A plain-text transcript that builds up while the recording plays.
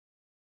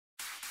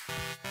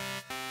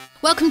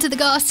Welcome to The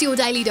Goss, your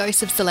daily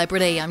dose of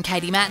celebrity. I'm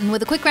Katie Matten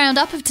with a quick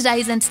roundup of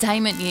today's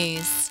entertainment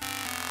news.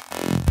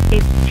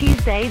 It's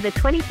Tuesday, the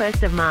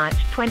 21st of March,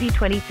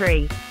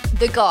 2023.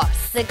 The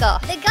Goss. The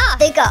Goss. The Goss.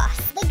 The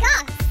Goss. The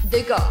Goss.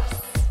 The Goss.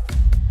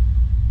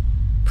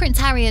 Prince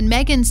Harry and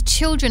Meghan's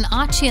children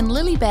Archie and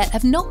Lilibet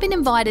have not been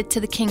invited to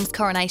the King's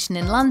coronation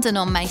in London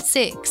on May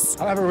 6.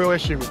 I have a real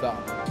issue with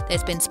that.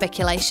 There's been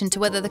speculation to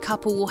whether the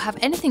couple will have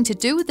anything to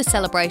do with the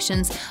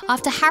celebrations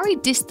after Harry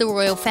dissed the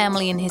royal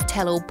family in his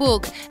tell-all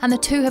book, and the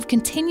two have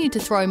continued to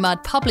throw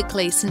mud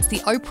publicly since the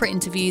Oprah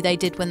interview they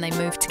did when they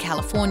moved to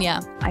California.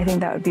 I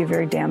think that would be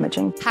very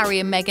damaging. Harry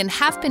and Meghan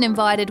have been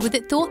invited, with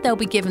it thought they'll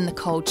be given the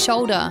cold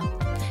shoulder.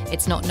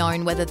 It's not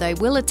known whether they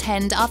will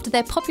attend after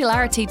their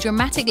popularity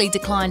dramatically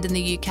declined in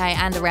the UK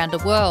and around the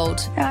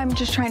world. I'm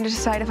just trying to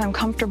decide if I'm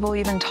comfortable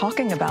even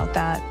talking about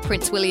that.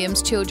 Prince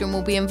William's children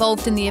will be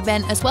involved in the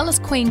event, as well as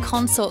Queen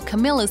Consort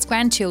Camilla's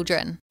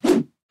grandchildren.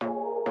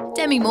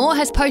 Demi Moore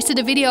has posted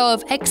a video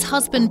of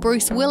ex-husband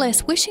Bruce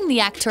Willis wishing the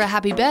actor a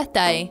happy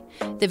birthday.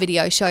 The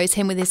video shows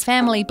him with his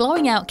family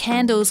blowing out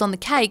candles on the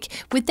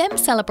cake, with them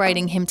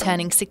celebrating him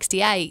turning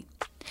 68.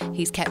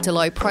 He's kept a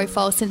low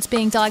profile since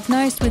being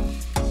diagnosed with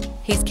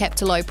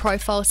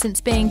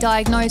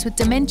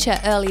dementia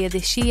earlier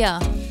this year.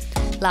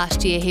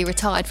 Last year, he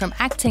retired from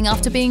acting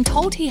after being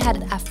told he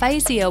had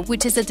aphasia,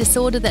 which is a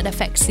disorder that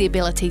affects the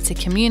ability to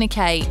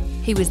communicate.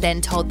 He was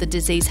then told the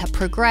disease had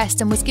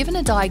progressed and was given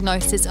a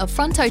diagnosis of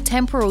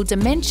frontotemporal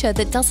dementia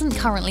that doesn't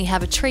currently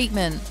have a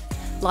treatment.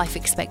 Life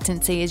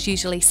expectancy is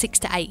usually 6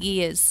 to 8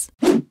 years.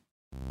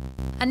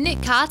 And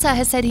Nick Carter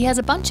has said he has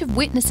a bunch of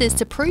witnesses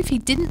to prove he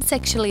didn't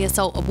sexually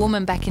assault a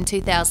woman back in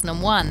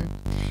 2001.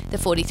 The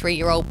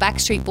 43-year-old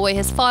Backstreet Boy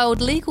has filed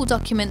legal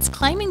documents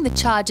claiming the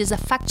charges are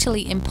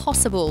factually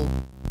impossible.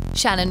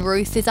 Shannon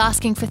Ruth is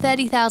asking for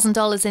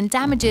 $30,000 in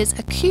damages,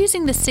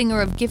 accusing the singer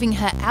of giving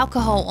her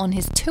alcohol on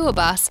his tour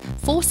bus,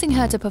 forcing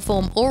her to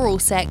perform oral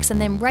sex and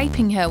then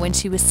raping her when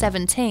she was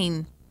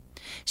 17.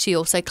 She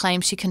also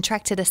claims she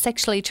contracted a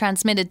sexually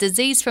transmitted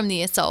disease from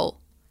the assault.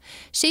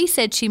 She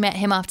said she met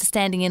him after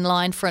standing in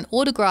line for an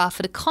autograph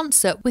at a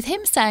concert, with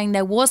him saying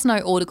there was no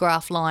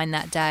autograph line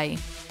that day.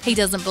 He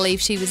doesn't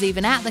believe she was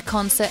even at the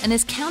concert and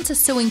is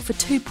counter-suing for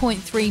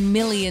 $2.3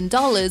 million,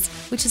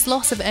 which is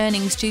loss of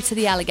earnings due to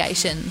the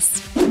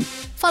allegations.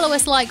 Follow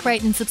us, like,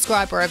 rate and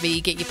subscribe wherever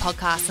you get your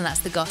podcasts, and that's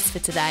The Goss for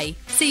today.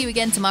 See you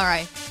again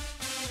tomorrow.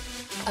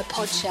 A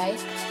Podshape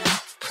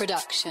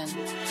production.